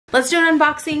Let's do an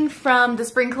unboxing from the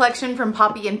spring collection from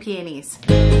Poppy and Peonies.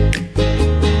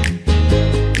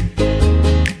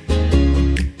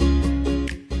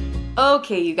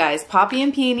 Okay, you guys, Poppy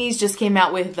and Peonies just came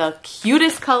out with the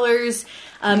cutest colors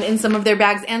in some of their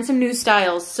bags and some new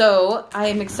styles. So I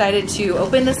am excited to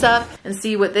open this up and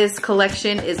see what this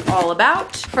collection is all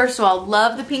about. First of all,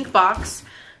 love the pink box.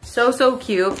 So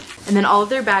cute. And then all of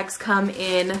their bags come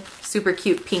in super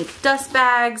cute pink dust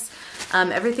bags.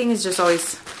 Everything is just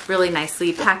always really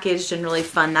nicely packaged and really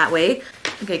fun that way.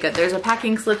 Okay, good. There's a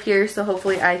packing slip here, so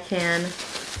hopefully I can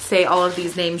say all of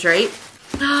these names right.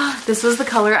 This was the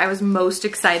color I was most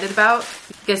excited about.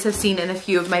 You guys have seen in a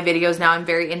few of my videos now, I'm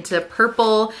very into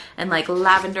purple and like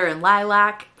lavender and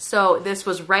lilac. So this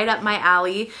was right up my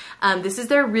alley. This is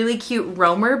their really cute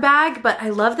roamer bag, but I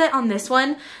love that on this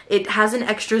one, it has an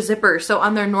extra zipper. So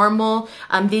on their normal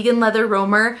vegan leather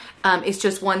roamer, it's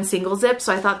just one single zip.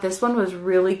 So I thought this one was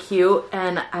really cute,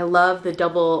 and I love the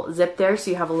double zip there,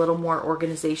 so you have a little more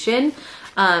organization.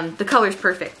 The color's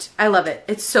perfect. I love it.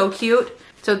 It's so cute.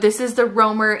 So this is the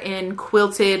roamer in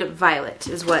quilted violet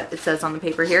is what it says on the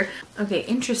paper here. Okay,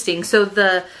 interesting. So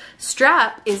the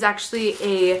strap is actually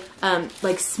a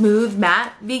like smooth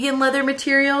matte vegan leather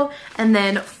material, and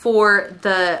then for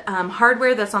the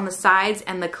hardware that's on the sides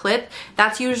and the clip,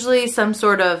 that's usually some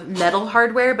sort of metal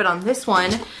hardware, but on this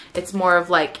one it's more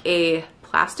of like a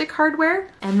plastic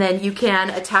hardware, and then you can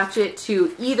attach it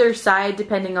to either side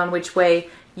depending on which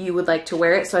way you would like to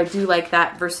wear it. So I do like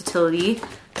that versatility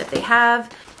that they have.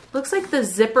 Looks like the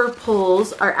zipper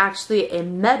pulls are actually a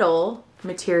metal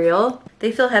material.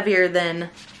 They feel heavier than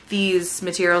these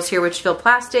materials here, which feel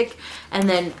plastic. And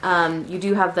then you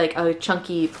do have like a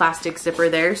chunky plastic zipper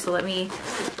there. So let me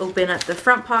open up the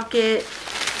front pocket.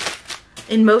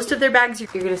 In most of their bags,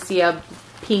 you're gonna see a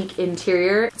pink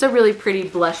interior. It's a really pretty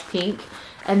blush pink.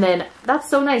 And then that's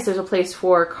so nice. There's a place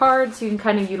for cards. You can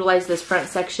kind of utilize this front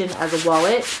section as a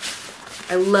wallet.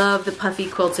 I love the puffy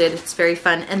quilted. It's very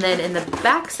fun. And then in the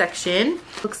back section,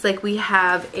 looks like we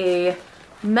have a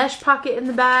mesh pocket in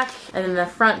the back. And in the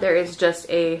front, there is just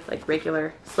a like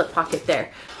regular slip pocket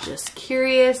there. Just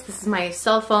curious. This is my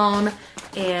cell phone,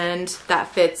 and that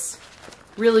fits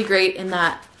really great in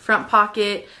that front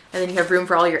pocket. And then you have room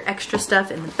for all your extra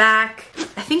stuff in the back.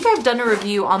 I think I've done a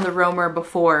review on the roamer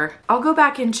before. I'll go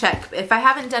back and check. If I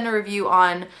haven't done a review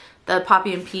on the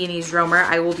Poppy and Peonies roamer,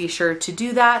 I will be sure to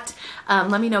do that.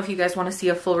 Let me know if you guys want to see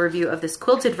a full review of this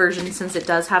quilted version, since it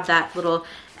does have that little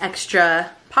extra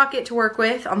pocket to work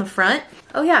with on the front.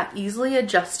 Oh yeah, easily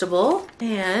adjustable,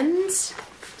 and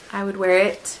I would wear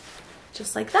it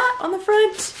just like that on the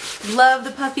front. Love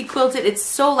the puffy quilted. It's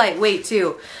so lightweight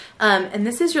too. And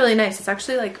this is really nice. It's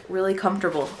actually like really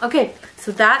comfortable. Okay,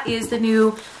 so that is the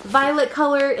new violet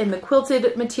color in the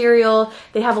quilted material.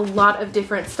 They have a lot of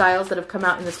different styles that have come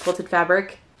out in this quilted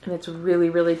fabric, and it's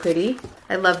really pretty.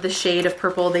 I love the shade of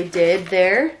purple they did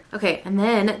there. Okay, and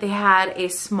then they had a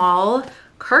small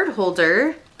card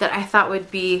holder that I thought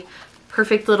would be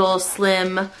perfect little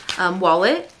slim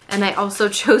wallet. And I also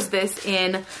chose this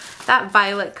in that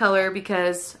violet color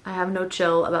because I have no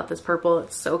chill about this purple.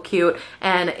 It's so cute,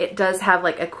 and it does have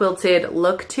like a quilted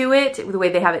look to it, the way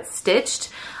they have it stitched.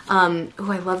 Oh,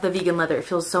 I love the vegan leather. It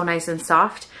feels so nice and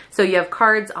soft. So you have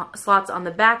cards slots on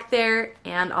the back there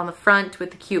and on the front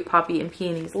with the cute Poppy and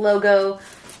Peonies logo.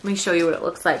 Let me show you what it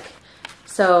looks like.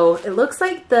 So it looks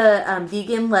like the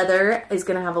vegan leather is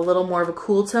gonna have a little more of a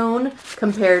cool tone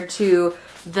compared to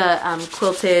the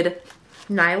quilted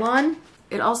nylon.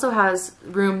 It also has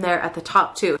room there at the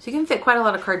top too. So you can fit quite a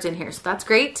lot of cards in here, so that's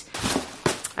great.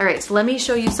 All right, so let me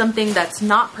show you something that's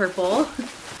not purple.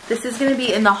 This is gonna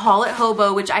be in the Haul at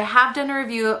Hobo, which I have done a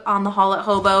review on the Haul at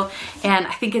Hobo, and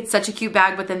I think it's such a cute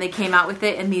bag, but then they came out with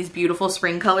it in these beautiful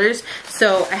spring colors,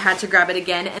 so I had to grab it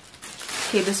again.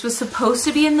 Okay, this was supposed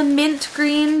to be in the mint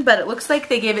green, but it looks like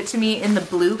they gave it to me in the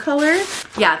blue color.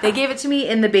 Yeah, they gave it to me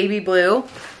in the baby blue,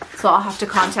 so I'll have to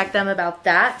contact them about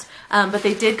that. But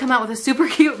they did come out with a super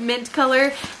cute mint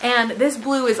color, and this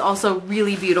blue is also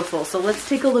really beautiful. So let's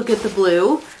take a look at the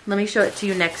blue. Let me show it to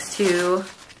you next to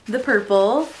the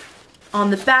purple.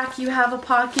 On the back you have a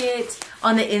pocket.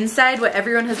 On the inside, what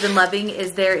everyone has been loving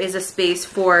is there is a space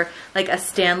for like a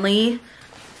Stanley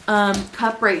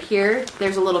cup right here.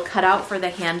 There's a little cutout for the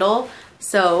handle.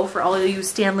 So for all of you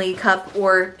Stanley cup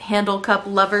or handle cup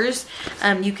lovers,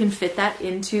 you can fit that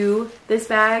into this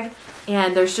bag.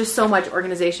 And there's just so much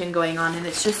organization going on, and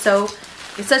it's just so,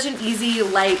 it's such an easy,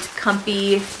 light,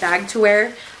 comfy bag to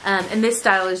wear. And this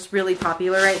style is really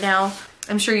popular right now.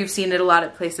 I'm sure you've seen it a lot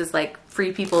at places like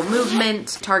Free People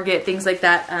movement, Target, things like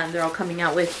that. They're all coming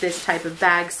out with this type of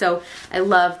bag. So I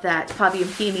love that Poppy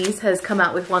and Peonies has come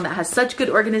out with one that has such good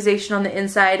organization on the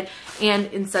inside and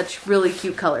in such really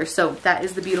cute colors. So that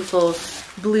is the beautiful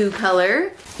blue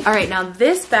color. All right, now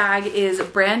this bag is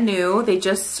brand new. They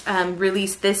just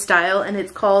released this style and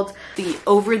it's called the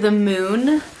Over the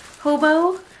Moon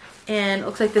Hobo. And it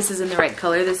looks like this is in the right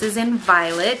color. This is in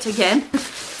violet again.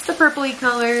 It's the purpley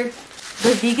color.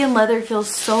 The vegan leather feels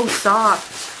so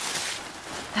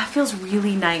soft. That feels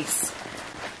really nice.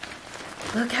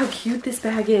 Look how cute this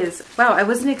bag is. Wow, I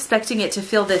wasn't expecting it to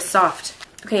feel this soft.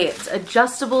 Okay, it's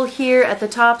adjustable here at the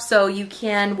top, so you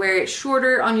can wear it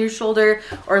shorter on your shoulder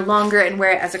or longer and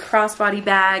wear it as a crossbody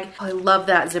bag. Oh, I love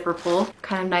that zipper pull.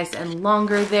 Kind of nice and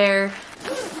longer there.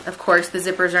 Of course, the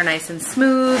zippers are nice and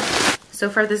smooth. So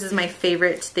far, this is my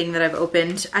favorite thing that I've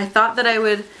opened. I thought that I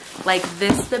would like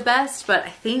this the best, but I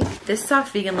think this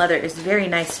soft vegan leather is very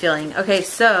nice feeling. Okay,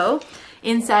 so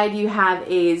inside you have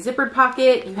a zippered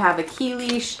pocket, you have a key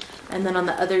leash, and then on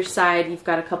the other side, you've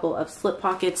got a couple of slip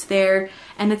pockets there.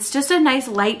 And it's just a nice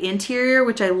light interior,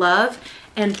 which I love,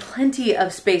 and plenty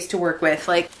of space to work with.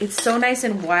 Like, it's so nice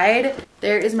and wide.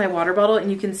 There is my water bottle, and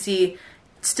you can see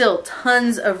still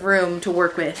tons of room to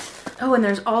work with. Oh, and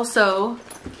there's also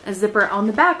a zipper on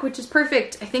the back, which is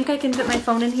perfect. I think I can fit my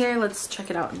phone in here. Let's check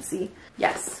it out and see.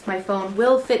 Yes, my phone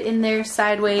will fit in there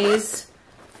sideways.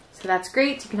 So that's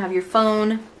great. You can have your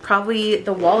phone. Probably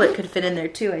the wallet could fit in there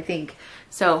too, I think.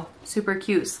 So super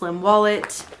cute slim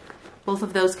wallet. Both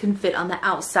of those can fit on the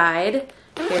outside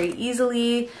very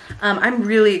easily. I'm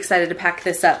really excited to pack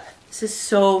this up. This is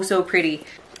so, so pretty.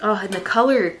 Oh, and the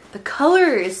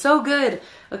color is so good.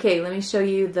 Okay, let me show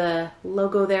you the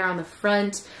logo there on the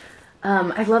front.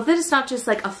 I love that it's not just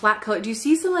like a flat color. Do you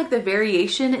see some like the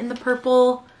variation in the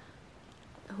purple?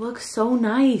 It looks so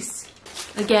nice.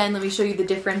 Again, let me show you the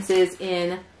differences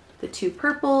in the two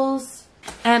purples.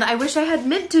 And I wish I had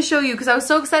mint to show you because I was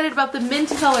so excited about the mint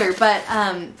color, but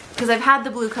because I've had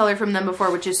the blue color from them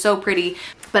before, which is so pretty.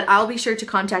 But I'll be sure to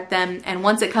contact them, and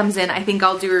once it comes in, I think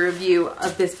I'll do a review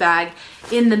of this bag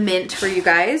in the mint for you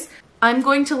guys. I'm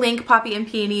going to link Poppy and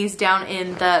Peonies down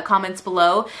in the comments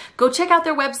below. Go check out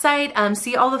their website,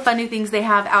 see all the fun new things they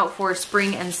have out for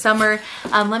spring and summer.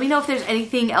 Let me know if there's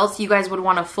anything else you guys would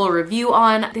want a full review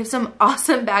on. They have some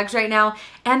awesome bags right now,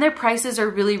 and their prices are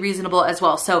really reasonable as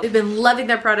well. So I've been loving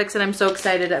their products, and I'm so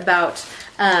excited about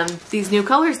these new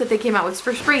colors that they came out with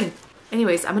for spring.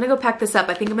 Anyways, I'm gonna go pack this up.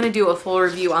 I think I'm gonna do a full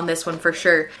review on this one for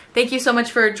sure. Thank you so much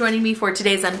for joining me for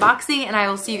today's unboxing, and I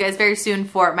will see you guys very soon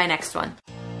for my next one.